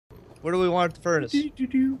Where do we want the furnace?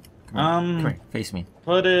 Come here, face me.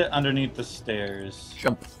 Put it underneath the stairs.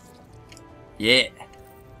 Jump. Yeah.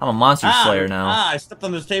 I'm a monster slayer now. I stepped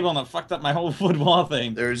on this table and it fucked up my whole wood wall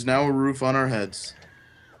thing. There's now a roof on our heads.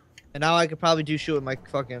 And now I could probably do shit with my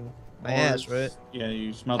fucking ass, right? Yeah,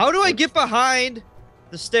 you smell. How do I get behind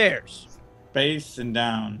the stairs? Base and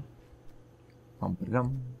down?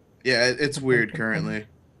 Yeah, it's weird currently.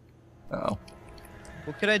 Uh-oh.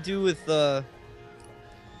 What can I do with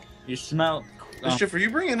You smell Mischief, are you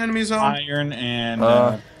bringing enemies home? iron and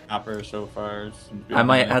copper so far. I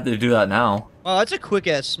might have to do that now. Oh, that's a quick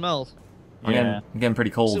ass smell. I'm getting pretty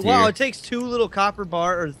cold So, here. wow, it takes 2 little copper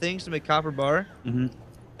bar or things to make copper bar. Mm-hmm.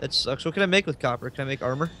 That sucks. What can I make with copper? Can I make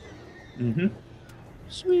armor? Mm-hmm.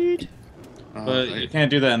 Sweet. But you can't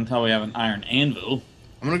do that until we have an iron anvil.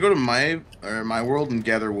 I'm gonna go to my world and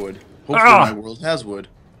gather wood. Hopefully my world has wood.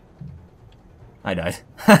 I died.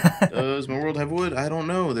 Does my world have wood? I don't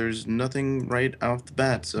know. There's nothing right off the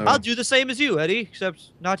bat, so... I'll do the same as you, Eddie, except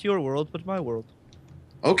not your world, but my world.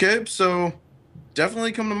 Okay, so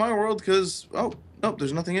definitely come to my world, because... Oh, nope,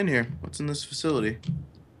 there's nothing in here. What's in this facility?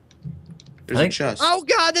 There's a chest. Oh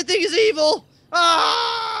god, that thing is evil!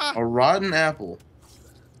 Ah! A rotten apple.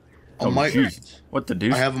 Oh, jeez. What the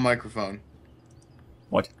deuce? I have a microphone.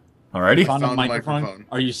 What? Alrighty? Found a Found a microphone? microphone.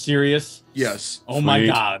 Are you serious? Yes. Oh my Sweet.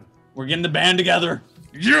 god. We're getting the band together.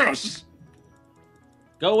 Yes!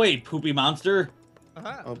 Go away, poopy monster.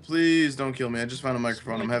 Uh-huh. Oh, please don't kill me. I just found a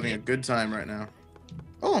microphone. I'm having a good time right now.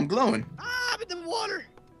 Oh, I'm glowing. Ah, I'm in the water!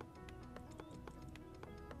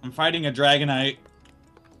 I'm fighting a dragonite.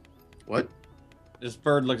 What? This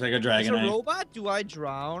bird looks like a As a dragonite. robot, do I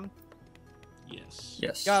drown? Yes.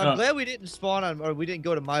 Yes. God, I'm No. glad we didn't spawn on, or we didn't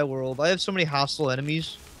go to my world. I have so many hostile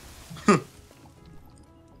enemies.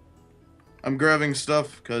 I'm grabbing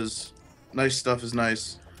stuff, because nice stuff is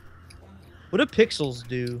nice. What do pixels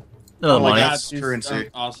do? No, Oh my money. God. These currency. are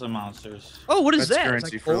awesome monsters. Oh, what is That's that? It's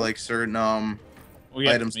currency like for, gold? like, certain, We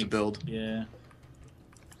have items to make- build. Yeah.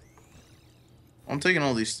 I'm taking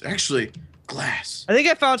all these... Actually, glass. I think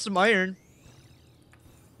I found some iron.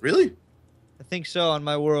 Really? I think so on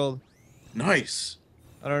my world. Nice.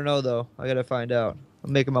 I don't know though. I gotta find out.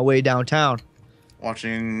 I'm making my way downtown.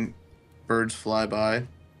 Watching birds fly by.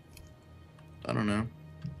 I don't know.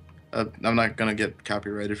 I'm not gonna get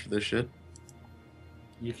copyrighted for this shit.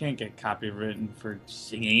 You can't get copywritten for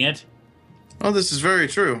singing it. Oh, this is very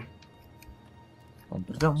true.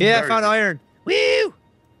 Yeah, I Very found good. iron. Woo!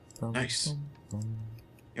 Nice.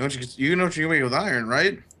 You know what you can make with iron,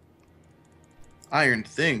 right? Iron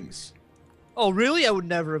things. Oh, really? I would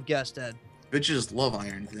never have guessed that. Bitches love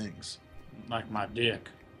iron things. Like my dick.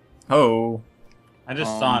 Oh. I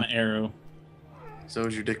just saw an arrow. So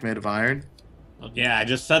is your dick made of iron? Well, yeah, I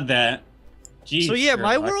just said that. Jeez, So yeah,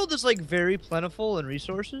 my Sherlock. world is like very plentiful in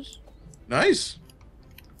resources. Nice.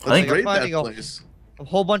 I Let's think- raid that finding a- place. A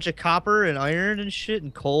whole bunch of copper and iron and shit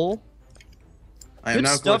and coal. I am Good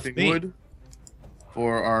now stuff, collecting mate. wood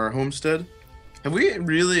for our homestead. Have we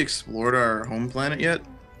really explored our home planet yet?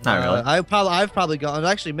 Not really. I've probably gone.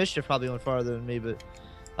 Actually, Mischief probably went farther than me, but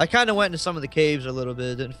I kind of went into some of the caves a little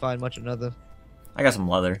bit. Didn't find much of nothing. I got some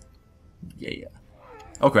leather. Yeah.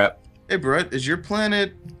 Oh crap. Hey, Brett, is your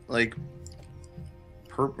planet like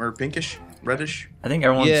or pinkish, reddish? I think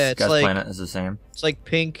everyone's Yeah, it's guy's like- planet is the same. It's like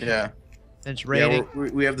pink Yeah. and it's raining. Yeah,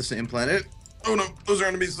 we have the same planet. Oh no, those are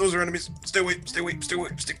enemies. Those are enemies. Stay away. Stay away. Stay away.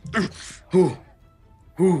 Stay. Ooh.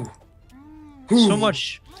 Ooh. Ooh.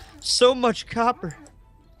 So much copper.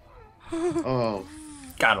 Oh,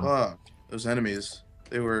 Got him. fuck. Those enemies.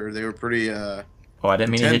 They were pretty Oh, I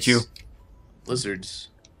didn't mean to hit you. intense. Lizards.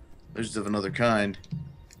 Lizards of another kind.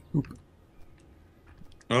 Well,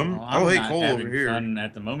 I'm Oh, hey, not Cole having over here. fun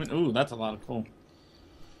at the moment. Ooh, that's a lot of coal.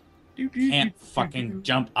 Can't fucking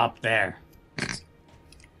jump up there. Let's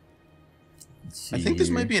see I think this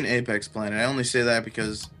here. might be an Apex planet. I only say that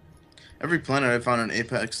because every planet I found an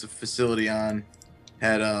Apex facility on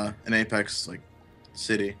had an Apex like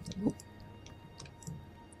city.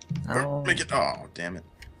 Oh. Make it! Oh, damn it!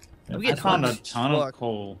 I'm I getting found a hungry as ton of fuck.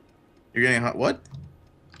 coal. You're getting hot. What?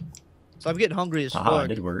 So I'm getting hungry as Haha, it fuck.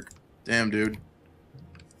 did work. Damn, dude.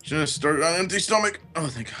 Shouldn't have started on an empty stomach. Oh,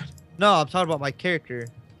 thank God. No, I'm talking about my character.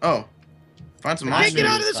 Oh, find some I can't monsters. get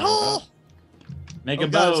out of this hole! Make Oh a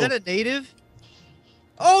god, bow. is that a native?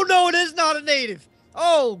 Oh no, it is not a native!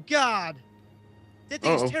 Oh god! That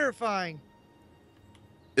thing Uh-oh. is terrifying.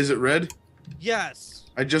 Is it red? Yes.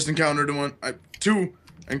 I just encountered one. Two.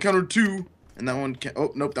 I encountered two, and that one.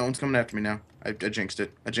 Oh nope, that one's coming after me now. I jinxed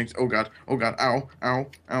it. I jinxed. Oh god. Oh god. Ow. Ow.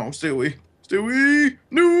 Ow. Stay away. Stay away.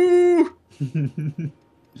 No.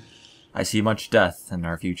 I see much death in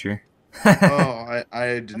our future. Oh,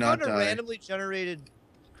 I did I not found a die. randomly generated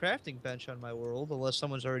crafting bench on my world, unless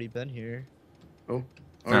someone's already been here. Oh,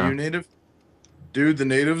 No. are you native? Dude, the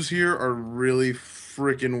natives here are really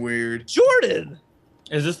freaking weird. Jordan!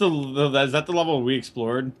 Is this is that the level we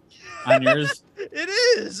explored on yours? It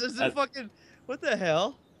is! Is it That- fucking... What the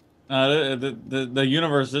hell? The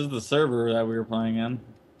universe is the server that we were playing in.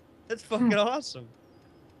 That's fucking awesome.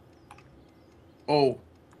 Oh,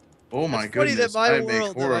 oh my It's funny goodness! that my I make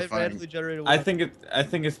world that I horrifying. randomly generated I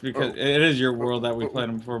think it's because Oh. it is your world that we Oh. played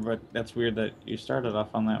them before, but that's weird that you started off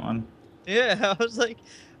on that one. Yeah, I was like,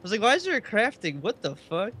 why is there a crafting? What the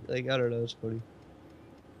fuck? Like, I don't know, it's funny.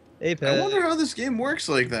 Hey, I Pat. wonder how this game works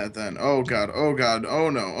like that then. Oh god, oh god, oh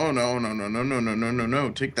no, oh no, no, no, no, no, no, no, no,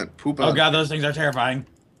 no. Take that poop out. Oh god, those things are terrifying.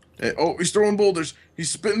 Hey, oh, he's throwing boulders.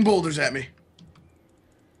 He's spitting boulders at me.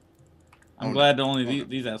 I'm Oh, glad no. only Oh, no.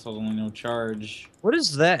 these assholes only know charge. What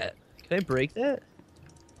is that? Can I break that?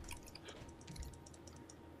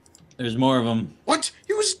 There's more of them. What?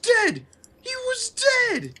 He was dead. He was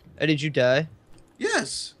dead. Did you die?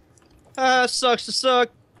 Yes. Ah, sucks to suck.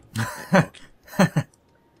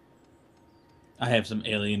 I have some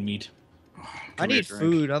alien meat. Oh, I need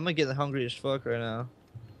food. I'm like getting hungry as fuck right now.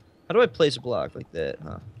 How do I place a block like that?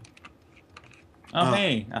 Huh? Oh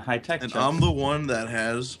hey, a high tech. And I'm the one that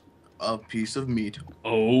has a piece of meat.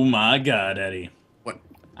 Oh my god, Eddie. What?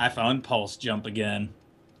 I found pulse jump again.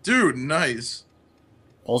 Dude, nice.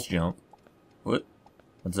 Pulse jump. What?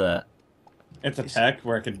 What's that? It's a tech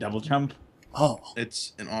where I can double jump. Oh.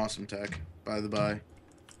 It's an awesome tech, by the by.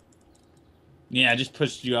 Yeah, I just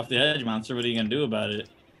pushed you off the edge, monster. What are you gonna do about it?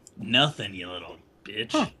 Nothing, you little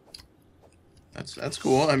bitch. Huh. That's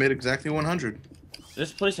cool. I made exactly 100.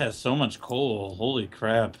 This place has so much coal. Holy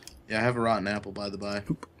crap. Yeah, I have a rotten apple, by the by.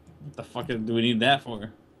 What the fuck do we need that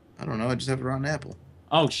for? I don't know. I just have a rotten apple.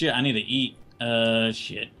 Oh shit, I need to eat.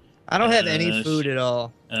 Shit. I don't have any food at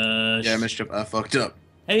all. Yeah, Mischief, I fucked up.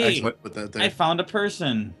 I Hey, should put that there. I found a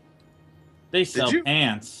person. They sell you?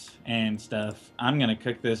 pants and stuff. I'm gonna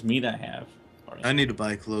cook this meat I have. I need to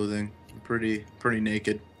buy clothing. I'm pretty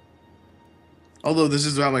naked. Although this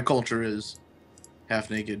is how my culture is. Half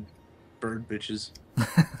naked bird bitches.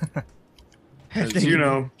 As you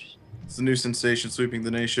know, it's the new sensation sweeping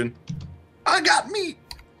the nation. I got meat!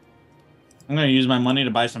 I'm gonna use my money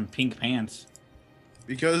to buy some pink pants.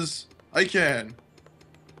 Because I can.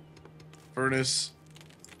 Furnace.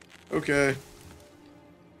 Okay.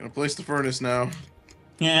 Gonna place the furnace now.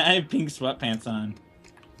 Yeah, I have pink sweatpants on.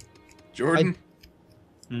 Jordan,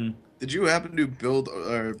 Did you happen to build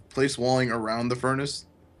or place walling around the furnace?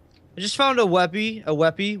 I just found a weppy.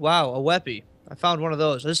 Wow, a weppy. I found one of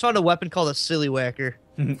those. I just found a weapon called a silly whacker.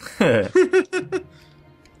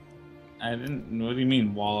 I didn't. What do you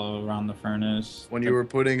mean wall around the furnace? When you were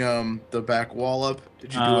putting the back wall up,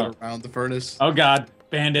 did you do it around the furnace? Oh god,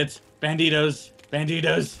 bandits, banditos,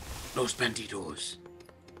 banditos. Los banditos.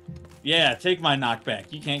 Yeah, take my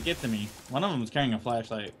knockback. You can't get to me. One of them is carrying a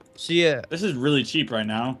flashlight. So yeah, This is really cheap right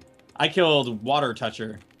now. I killed Water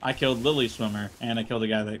Toucher. I killed Lily Swimmer, and I killed the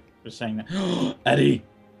guy that was saying that. Eddie.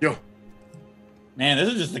 Yo. Man, this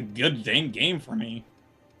is just a good dang game for me.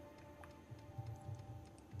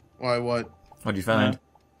 Why? What? What'd you find?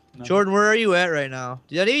 No. Jordan, where are you at right now?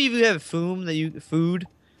 Do any of you have food?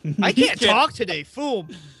 I can't talk today.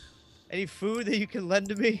 Foom. Any food that you can lend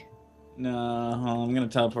to me? No, I'm gonna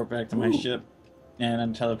teleport back to my ship, and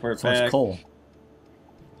I'm teleport So much back. coal.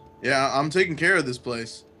 Yeah, I'm taking care of this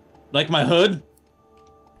place. Like my hood.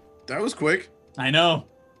 That was quick. I know.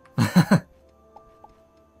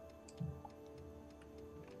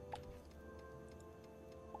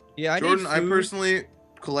 Yeah, I Jordan, need I food. personally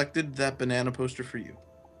collected that banana poster for you.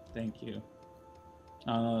 Thank you.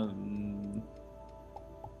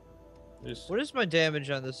 There's- What is my damage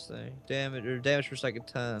on this thing? Damage per second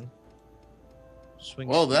 10. Swing.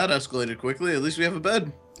 Well, speed. that escalated quickly. At least we have a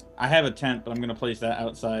bed. I have a tent, but I'm gonna place that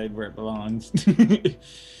outside where it belongs.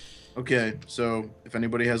 Okay, so if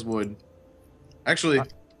anybody has wood. Actually,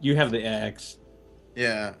 You have the axe.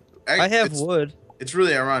 yeah. I have it's, wood. It's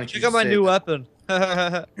really ironic. Check you out my say new that. weapon.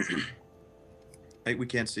 Hey, we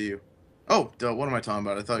can't see you. Oh, duh, what am I talking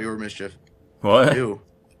about? I thought you were Mischief. What? Ew.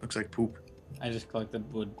 Looks like poop. I just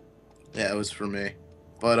collected wood. Yeah, it was for me.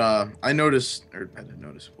 But I noticed, or I didn't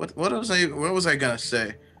notice. What was I gonna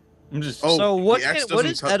say? I'm just. Oh, So what? the axe What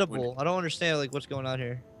doesn't is touch edible? wood. I don't understand like what's going on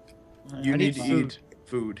here. You I need need to food. eat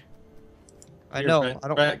food. I Here, know. Brett, I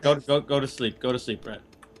don't. Brett, go to sleep. Go to sleep, Brett.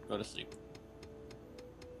 Go to sleep.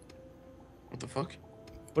 What the fuck?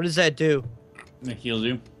 What does that do? It heals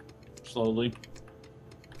you slowly.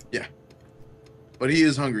 But he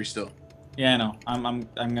is hungry still. Yeah, I know.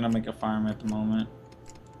 I'm gonna make a farm at the moment.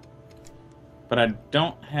 But I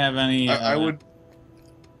don't have any. I would.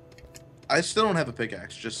 I still don't have a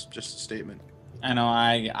pickaxe. Just a statement. I know.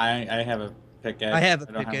 I have a pickaxe. I have a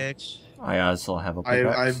don't pickaxe. I also have a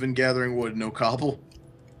pickaxe. I've been gathering wood, no cobble,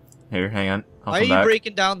 Here, hang on. I'll Why are come you back.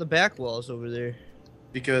 breaking down the back walls over there?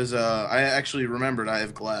 because I actually remembered I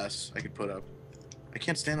have glass I could put up. I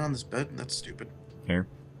can't stand on this bed. That's stupid. Here.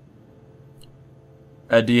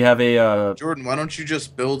 Do you have a Jordan, why don't you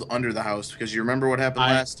just build under the house? Because you remember what happened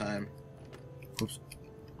last time. Oops.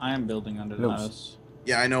 I am building under the Oops. house.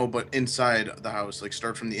 Yeah, I know, but inside the house, like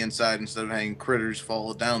start from the inside instead of having critters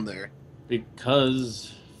fall down there.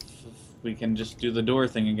 Because we can just do the door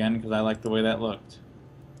thing again, because I like the way that looked.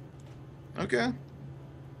 Okay.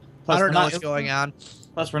 Plus, I don't we're know not- what's going on.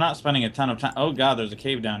 Plus, we're not spending a ton of time. Oh god, there's a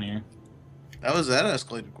cave down here. That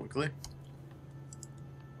escalated quickly.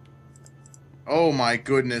 Oh my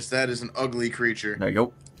goodness, that is an ugly creature. There you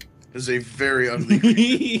go. It is a very ugly creature.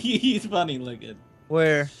 He's funny looking.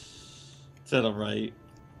 Where? To the right.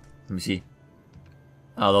 Let me see.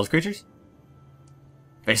 Oh, those creatures?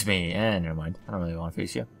 Face me. Never mind. I don't really want to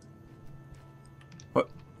face you.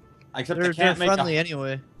 Except They're I can't make friendly a,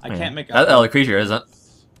 anyway. I can't make a. That other creature isn't.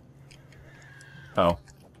 Oh.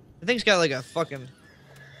 The thing's got like a fucking.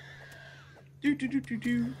 Do, do, do, do,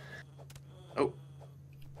 do. Oh,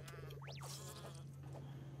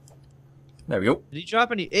 There we go. Did he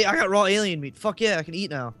drop any? Hey, I got raw alien meat. Fuck yeah, I can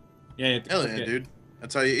eat now. Yeah, you have to hell cook yeah, it. dude.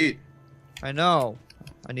 That's how you eat. I know.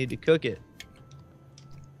 I need to cook it.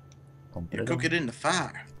 You cook it in the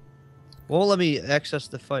fire. Won't let me access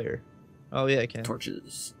the fire. Oh yeah, I can.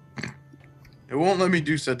 Torches. It won't let me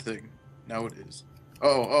do said thing. Now it is.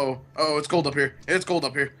 Oh, it's cold up here. It's cold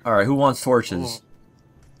up here. Alright, who wants torches?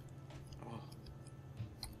 Oh.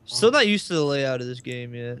 Still not used to the layout of this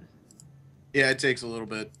game yet. Yeah, it takes a little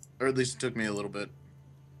bit. Or at least it took me a little bit.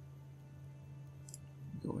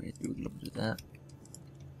 Go ahead, do a little bit of that.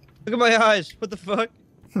 Look at my eyes. What the fuck?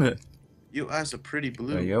 Your eyes are pretty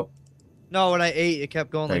blue. There you go. No, when I ate, it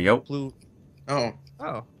kept going There like you go. blue. Oh.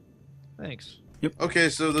 Oh, thanks. Okay,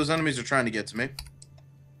 so those enemies are trying to get to me.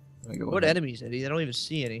 There you go. What enemies, Eddie? I don't even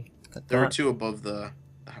see any. There were two above the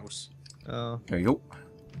house. Oh. There you go.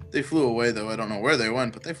 They flew away, though. I don't know where they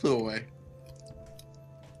went, but they flew away.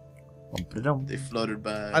 Bum-ba-da-dum. They fluttered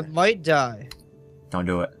by. I might die. Don't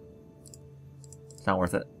do it. It's not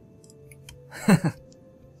worth it.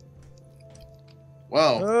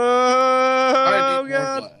 Well, I Oh need more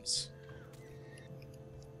god. glass.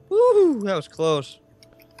 Woo, that was close.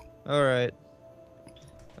 All right.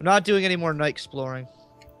 I'm not doing any more night exploring.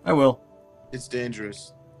 I will. It's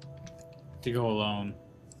dangerous. To go alone.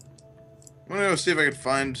 I'm gonna go see if I could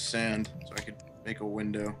find sand so I could make a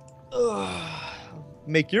window. Ugh.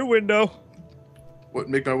 Make your window. What?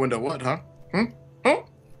 Make my window what, huh? Oh!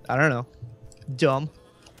 I don't know. Dumb.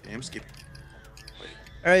 Damn, skip.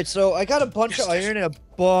 All right, so I got a bunch Yes, of yes. iron and a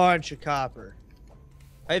bunch of copper.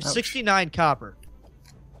 I have Ouch. 69 copper.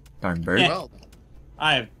 Darn bird. Yeah. Well,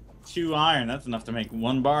 I have 2 iron. That's enough to make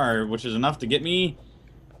 1 bar, which is enough to get me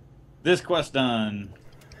this quest done.